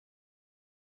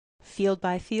Field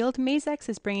by field, Mazex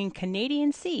is bringing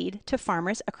Canadian seed to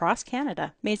farmers across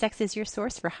Canada. Mazex is your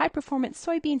source for high-performance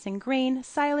soybeans and grain,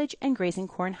 silage, and grazing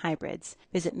corn hybrids.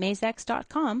 Visit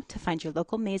mazex.com to find your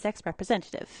local Mazex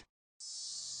representative.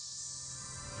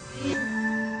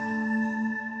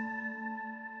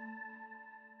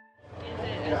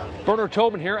 Bernard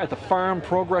Tobin here at the Farm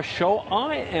Progress Show.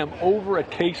 I am over at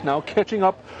Case now, catching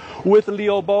up with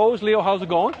Leo Bose. Leo, how's it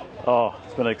going? Oh,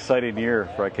 it's been an exciting year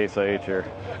for Case IH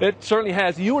here. It certainly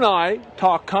has. You and I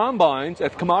talked combines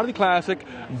at Commodity Classic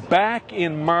back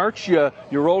in March. You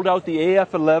rolled out the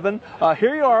AF11.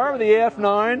 Here you are with the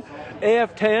AF9,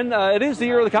 AF10. It is the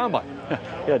year of the combine.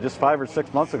 Yeah, just 5 or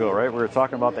 6 months ago, right? We were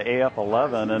talking about the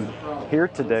AF11, and here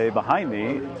today behind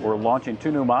me, we're launching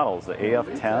 2 new models, the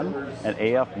AF10 and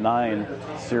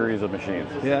AF9 series of machines.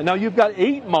 Yeah, now you've got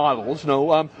 8 models.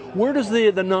 Where does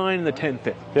the 9 and the 10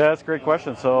 fit? Yeah, that's a great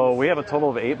question. So we have a total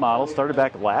of 8 models. Started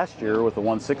back last year with the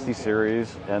 160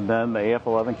 series, and then the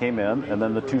AF11 came in, and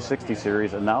then the 260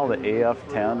 series, and now the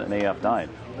AF10 and AF9.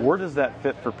 Where does that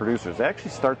fit for producers? It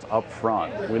actually starts up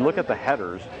front. We look at the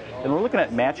headers, and we're looking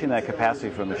at matching that capacity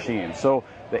for the machine. So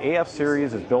the AF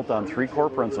series is built on 3 core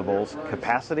principles: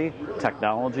 capacity,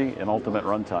 technology, and ultimate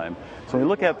runtime. So when we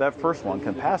look at that first one,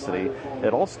 capacity,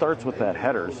 it all starts with that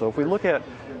header. So if we look at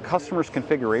customers'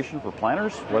 configuration for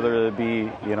planters, whether it be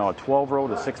a 12-row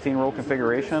to 16-row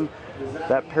configuration,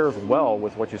 that pairs well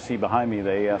with what you see behind me, the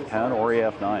AF10 or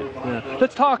AF9. Yeah.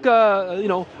 Let's talk,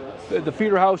 the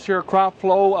feeder house here, crop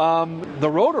flow, the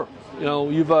rotor.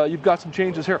 You've got some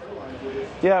changes here.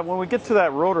 Yeah, when we get to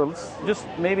that rotor, let's just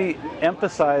maybe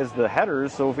emphasize the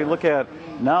headers. So if we look at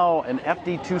now, an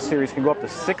FD2 series can go up to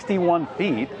 61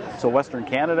 feet. So Western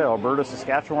Canada, Alberta,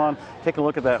 Saskatchewan, take a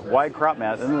look at that wide crop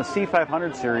mat. And then the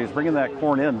C500 series, bringing that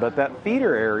corn in. But that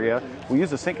feeder area, we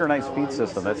use a synchronized feed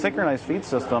system. That synchronized feed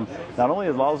system not only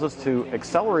allows us to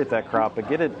accelerate that crop, but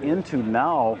get it into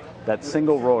now that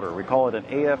single rotor. We call it an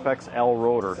AFXL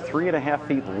rotor, 3.5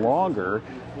 feet longer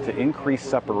to increase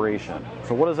separation.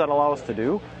 So what does that allow us to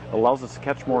do? It allows us to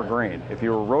catch more grain. If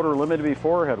you were rotor limited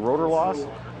before, had rotor loss,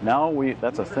 now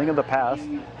that's a thing of the past,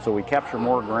 so we capture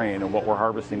more grain in what we're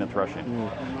harvesting and threshing.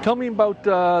 Tell me about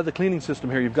the cleaning system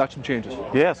here. You've got some changes.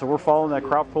 Yeah, so we're following that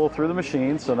crop flow through the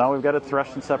machine, so now we've got it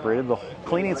threshed and separated. The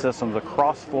cleaning system is a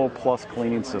cross-flow plus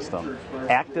cleaning system,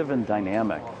 active and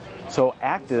dynamic. So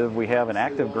active, we have an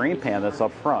active grain pan that's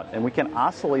up front, and we can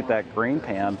oscillate that grain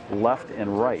pan left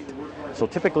and right. So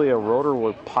typically a rotor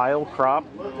will pile crop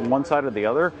one side or the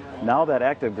other. Now that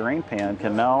active grain pan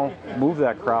can now move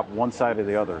that crop one side or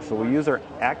the other. So we use our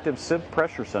active sieve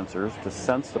pressure sensors to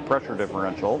sense the pressure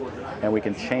differential, and we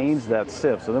can change that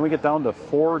sieve. So then we get down to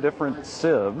 4 different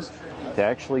sieves to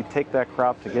actually take that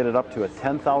crop to get it up to a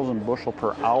 10,000 bushel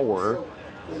per hour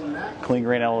clean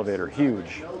grain elevator.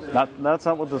 Huge. That's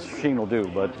not what this machine will do,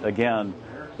 but again,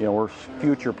 we're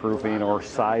future-proofing or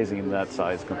sizing that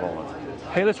size component.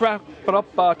 Hey, let's wrap it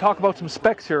up. Talk about some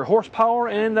specs here: horsepower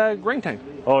and grain tank.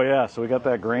 Oh yeah, so we got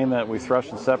that grain that we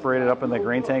threshed and separated up in the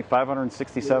grain tank.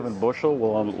 567 bushel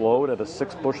will unload at a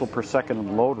 6 bushel per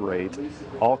second load rate,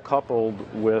 all coupled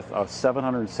with a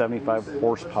 775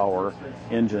 horsepower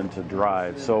engine to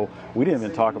drive. So we didn't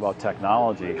even talk about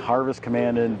technology: harvest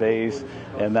command in base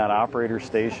and that operator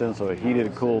station, so a heated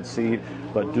and cooled seat,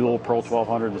 but dual Pro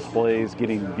 1200 displays,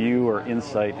 getting view or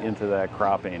insight into that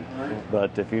cropping.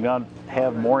 But if you don't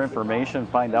have more information,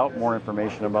 find out more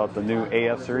information about the new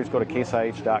AF series, go to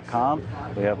caseih.com.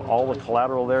 We have all the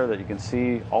collateral there that you can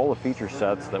see all the feature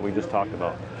sets that we just talked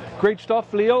about. Great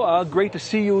stuff, Leo. Great to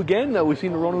see you again. We've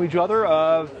seen to run with each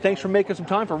other. Thanks for making some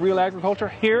time for Real Agriculture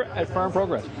here at Farm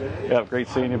Progress. Yeah, great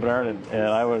seeing you, Bernard. And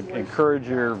I would encourage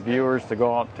your viewers to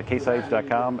go out to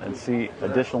caseih.com and see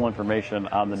additional information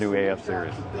on the new AF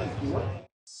series.